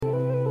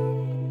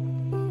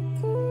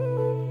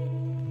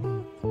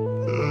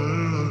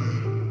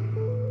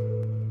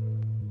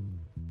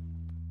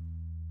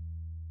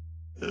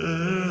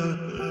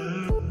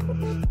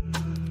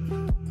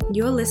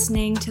You're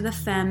listening to the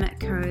Femme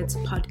Codes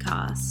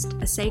podcast,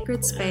 a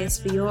sacred space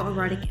for your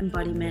erotic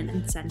embodiment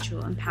and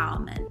sensual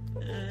empowerment.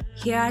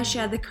 Here I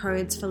share the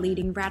codes for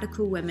leading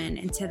radical women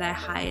into their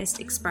highest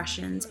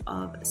expressions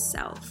of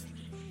self,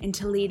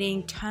 into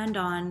leading turned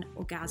on,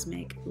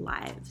 orgasmic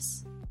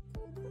lives.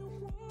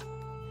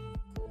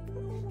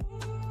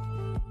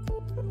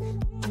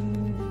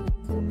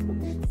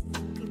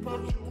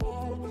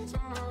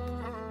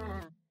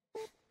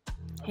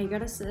 Hey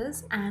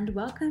goddesses, and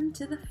welcome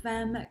to the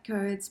Femme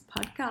Codes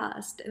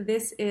podcast.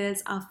 This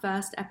is our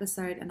first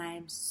episode and I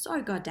am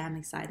so goddamn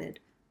excited.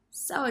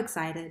 So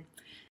excited.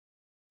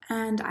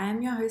 And I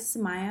am your host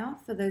Samaya.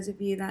 For those of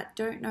you that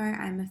don't know,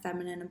 I'm a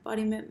feminine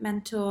embodiment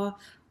mentor,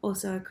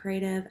 also a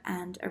creative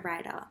and a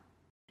writer.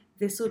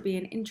 This will be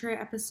an intro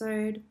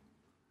episode.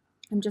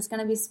 I'm just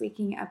going to be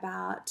speaking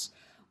about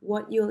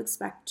what you'll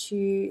expect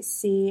to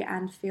see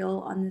and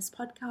feel on this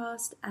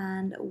podcast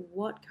and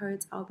what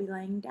codes I'll be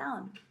laying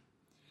down.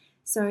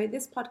 So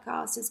this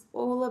podcast is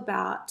all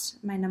about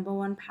my number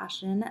one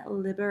passion,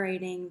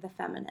 liberating the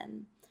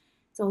feminine.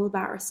 It's all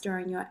about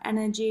restoring your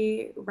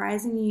energy,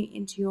 rising you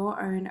into your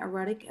own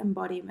erotic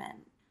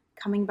embodiment,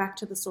 coming back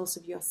to the source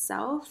of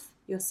yourself,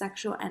 your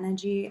sexual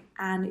energy,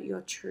 and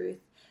your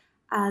truth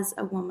as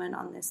a woman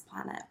on this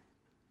planet.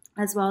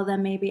 As well, there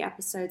may be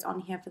episodes on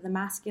here for the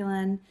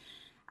masculine,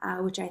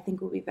 which I think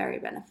will be very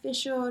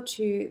beneficial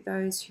to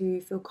those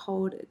who feel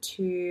called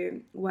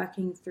to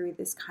working through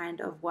this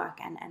kind of work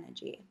and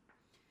energy.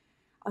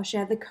 I'll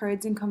share the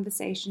codes and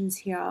conversations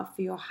here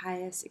for your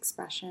highest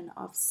expression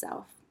of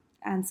self.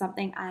 And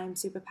something I'm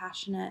super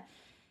passionate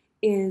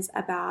is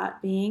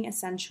about being a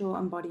sensual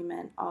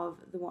embodiment of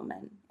the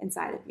woman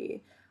inside of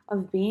you,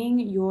 of being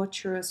your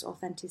truest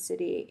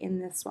authenticity in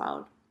this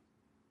world.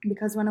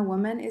 Because when a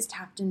woman is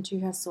tapped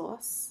into her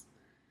source,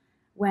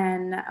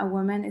 when a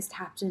woman is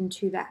tapped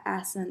into the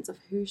essence of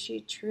who she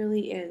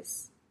truly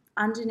is,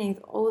 underneath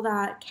all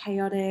that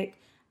chaotic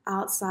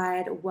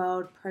outside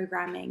world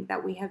programming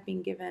that we have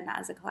been given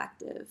as a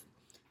collective,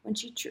 when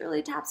she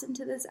truly taps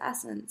into this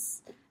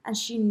essence and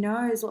she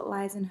knows what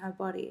lies in her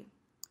body,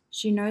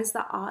 she knows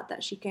the art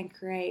that she can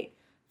create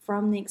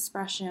from the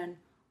expression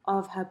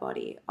of her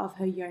body, of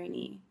her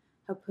yoni,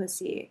 her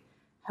pussy,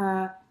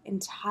 her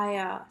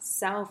entire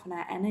self and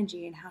her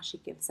energy and how she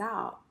gives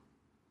out,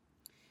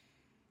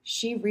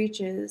 she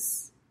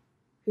reaches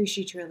who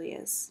she truly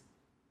is.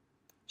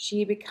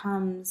 She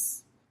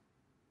becomes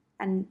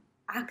and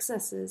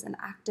accesses and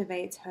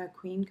activates her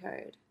queen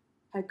code,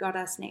 her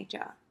goddess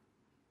nature.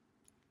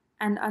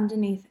 And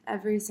underneath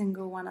every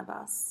single one of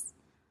us,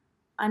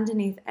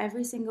 underneath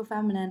every single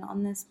feminine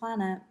on this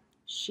planet,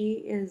 she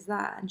is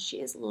that, and she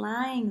is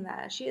lying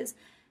there. She is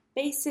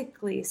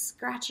basically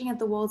scratching at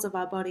the walls of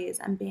our bodies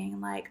and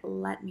being like,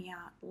 let me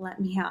out, let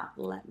me out,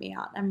 let me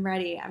out. I'm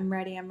ready, I'm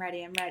ready, I'm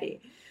ready, I'm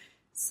ready.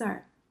 So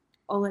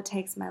all it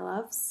takes, my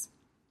loves,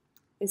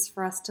 is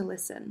for us to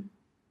listen.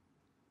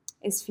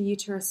 Is for you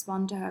to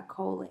respond to her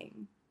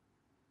calling.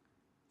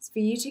 It's for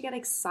you to get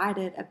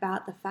excited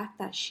about the fact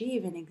that she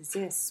even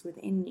exists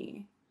within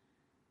you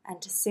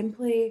and to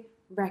simply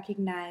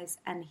recognize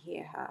and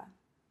hear her.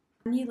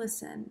 When you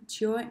listen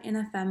to your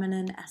inner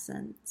feminine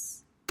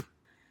essence,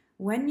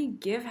 when you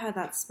give her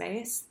that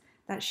space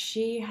that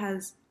she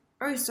has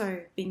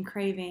also been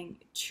craving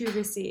to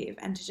receive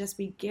and to just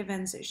be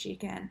given so she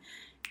can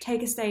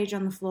take a stage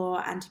on the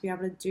floor and to be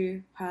able to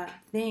do her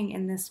thing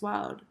in this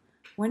world,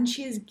 when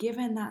she is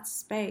given that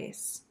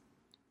space,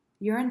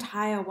 your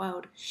entire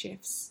world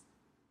shifts.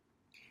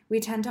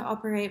 We tend to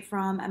operate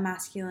from a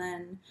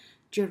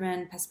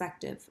masculine-driven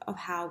perspective of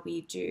how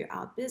we do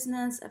our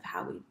business, of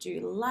how we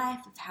do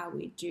life, of how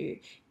we do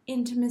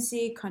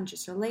intimacy,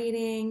 conscious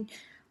relating,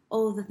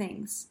 all the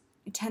things.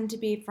 We tend to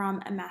be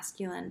from a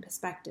masculine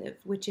perspective,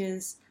 which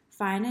is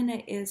fine and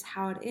it is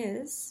how it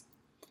is,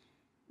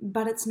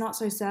 but it's not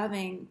so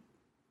serving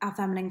our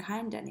feminine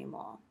kind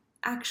anymore.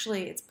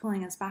 Actually, it's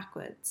pulling us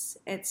backwards.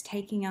 It's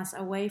taking us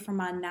away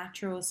from our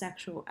natural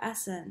sexual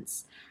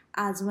essence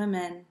as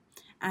women,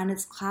 and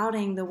it's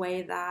clouding the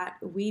way that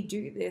we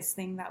do this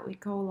thing that we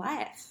call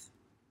life.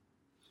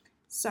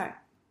 So,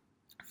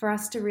 for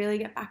us to really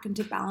get back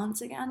into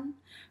balance again,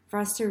 for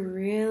us to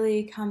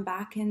really come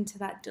back into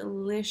that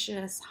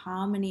delicious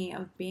harmony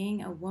of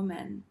being a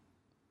woman,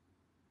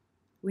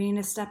 we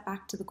need to step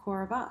back to the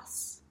core of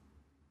us.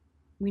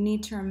 We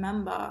need to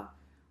remember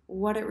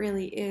what it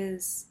really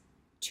is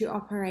to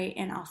operate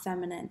in our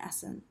feminine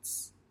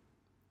essence,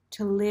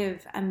 to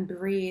live and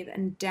breathe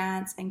and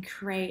dance and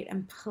create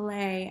and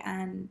play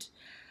and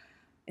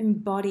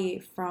embody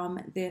from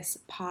this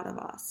part of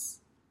us.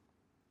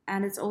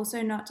 And it's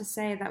also not to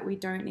say that we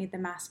don't need the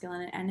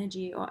masculine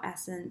energy or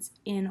essence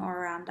in or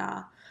around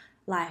our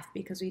life,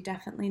 because we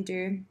definitely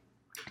do.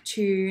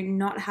 To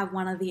not have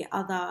one or the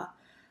other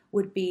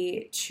would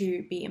be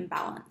to be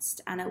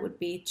imbalanced, and it would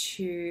be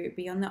to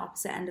be on the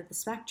opposite end of the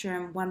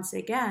spectrum once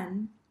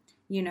again.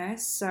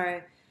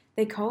 So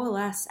they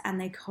coalesce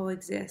and they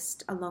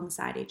coexist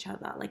alongside each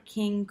other, like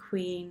king,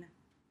 queen,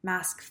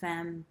 masc,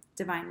 femme,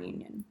 divine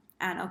union.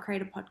 And I'll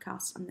create a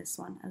podcast on this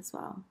one as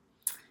well.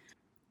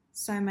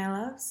 So, my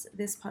loves,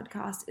 this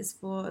podcast is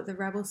for the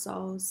rebel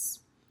souls,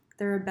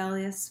 the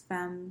rebellious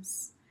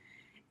femmes,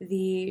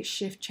 the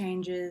shift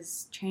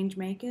changers, change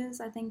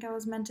makers, I think I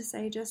was meant to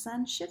say just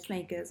then. Shift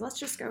makers, let's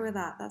just go with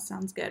that. That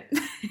sounds good.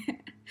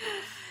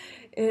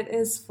 It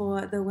is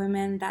for the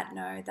women that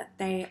know that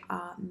they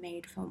are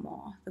made for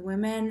more. The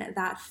women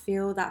that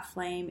feel that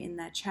flame in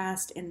their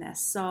chest, in their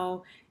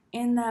soul,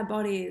 in their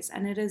bodies,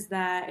 and it is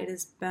there, it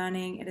is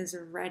burning, it is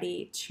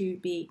ready to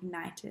be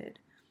ignited.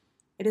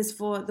 It is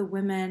for the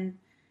women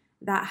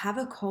that have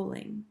a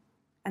calling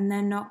and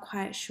they're not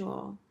quite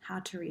sure how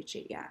to reach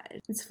it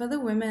yet. It's for the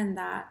women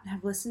that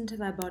have listened to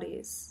their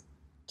bodies,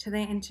 to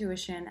their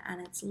intuition,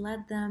 and it's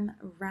led them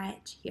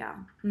right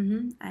here.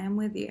 I am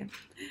with you.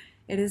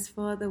 It is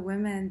for the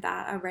women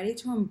that are ready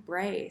to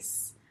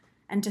embrace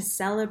and to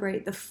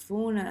celebrate the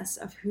fullness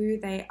of who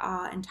they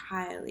are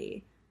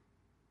entirely.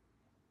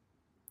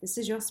 This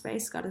is your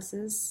space,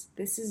 goddesses.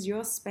 This is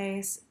your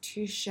space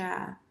to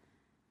share,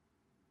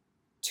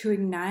 to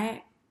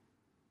ignite,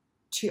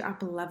 to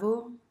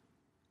up-level,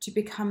 to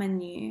become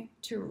anew,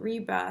 to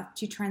rebirth,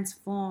 to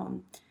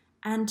transform,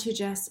 and to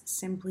just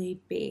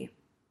simply be.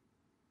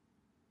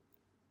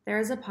 There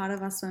is a part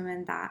of us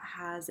women that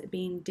has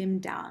been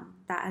dimmed down,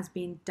 that has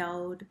been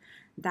dulled,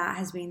 that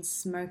has been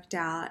smoked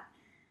out,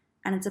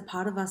 and it's a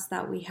part of us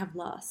that we have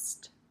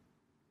lost.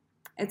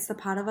 It's the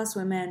part of us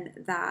women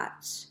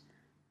that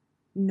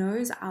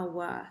knows our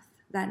worth,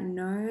 that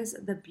knows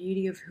the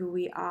beauty of who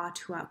we are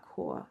to our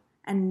core,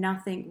 and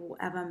nothing will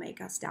ever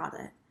make us doubt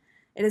it.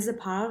 It is a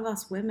part of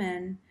us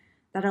women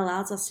that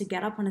allows us to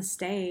get up on a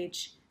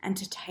stage and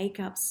to take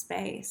up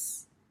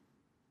space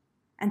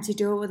and to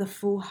do it with a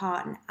full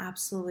heart and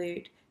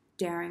absolute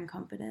daring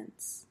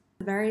confidence.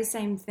 The very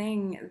same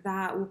thing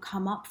that will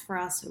come up for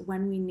us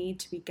when we need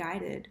to be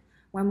guided,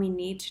 when we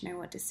need to know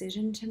what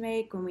decision to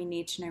make, when we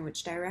need to know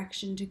which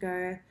direction to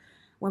go,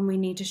 when we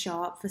need to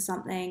show up for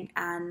something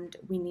and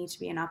we need to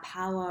be in our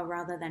power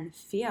rather than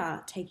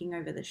fear taking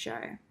over the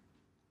show.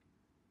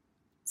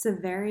 It's a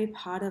very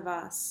part of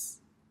us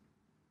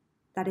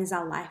that is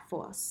our life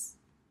force.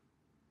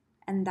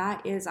 And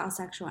that is our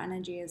sexual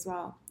energy as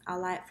well. Our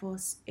life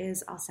force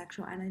is our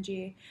sexual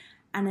energy.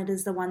 And it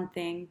is the one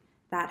thing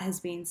that has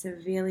been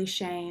severely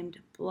shamed,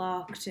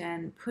 blocked,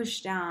 and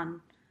pushed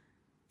down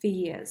for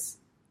years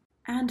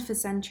and for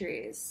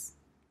centuries.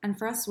 And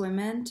for us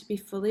women to be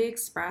fully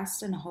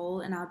expressed and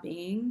whole in our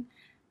being,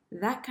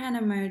 that kind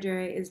of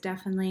mojo is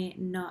definitely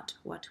not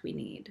what we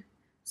need.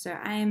 So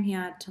I am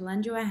here to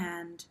lend you a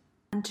hand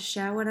and to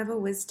share whatever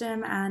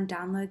wisdom and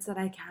downloads that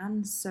I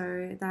can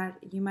so that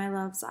you, my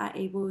loves, are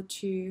able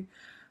to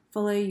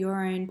follow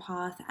your own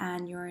path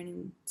and your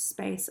own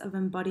space of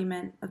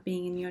embodiment of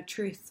being in your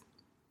truth.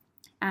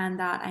 And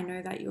that I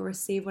know that you'll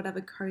receive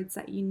whatever codes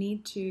that you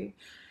need to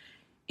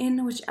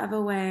in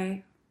whichever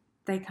way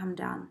they come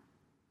down.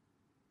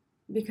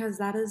 Because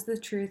that is the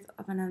truth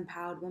of an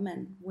empowered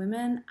woman.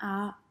 Women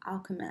are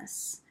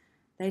alchemists.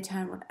 They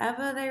turn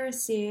whatever they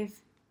receive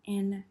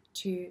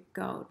into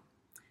gold.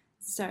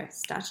 So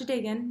start your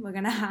digging. We're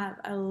going to have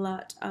a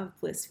lot of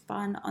bliss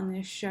fun on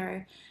this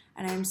show.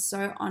 And I'm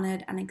so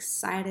honored and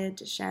excited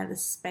to share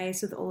this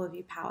space with all of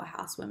you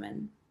powerhouse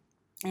women.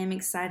 I am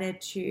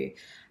excited to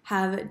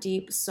have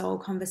deep soul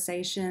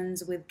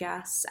conversations with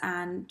guests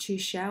and to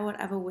share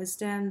whatever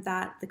wisdom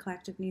that the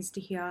collective needs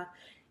to hear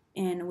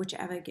in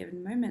whichever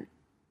given moment.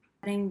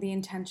 Setting the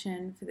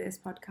intention for this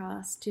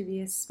podcast to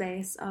be a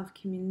space of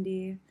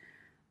community,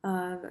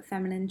 of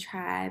feminine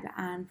tribe,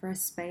 and for a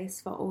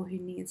space for all who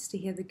needs to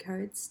hear the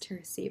codes to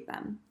receive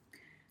them.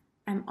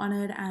 I'm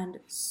honored and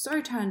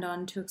so turned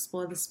on to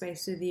explore the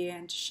space with you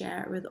and to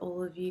share it with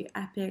all of you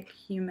epic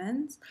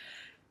humans.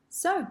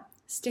 So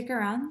stick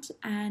around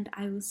and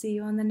I will see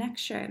you on the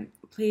next show.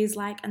 Please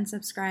like and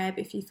subscribe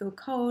if you feel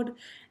cold.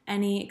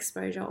 Any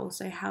exposure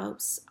also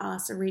helps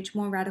us reach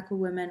more radical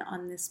women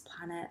on this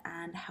planet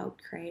and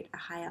help create a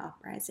higher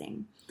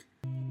uprising.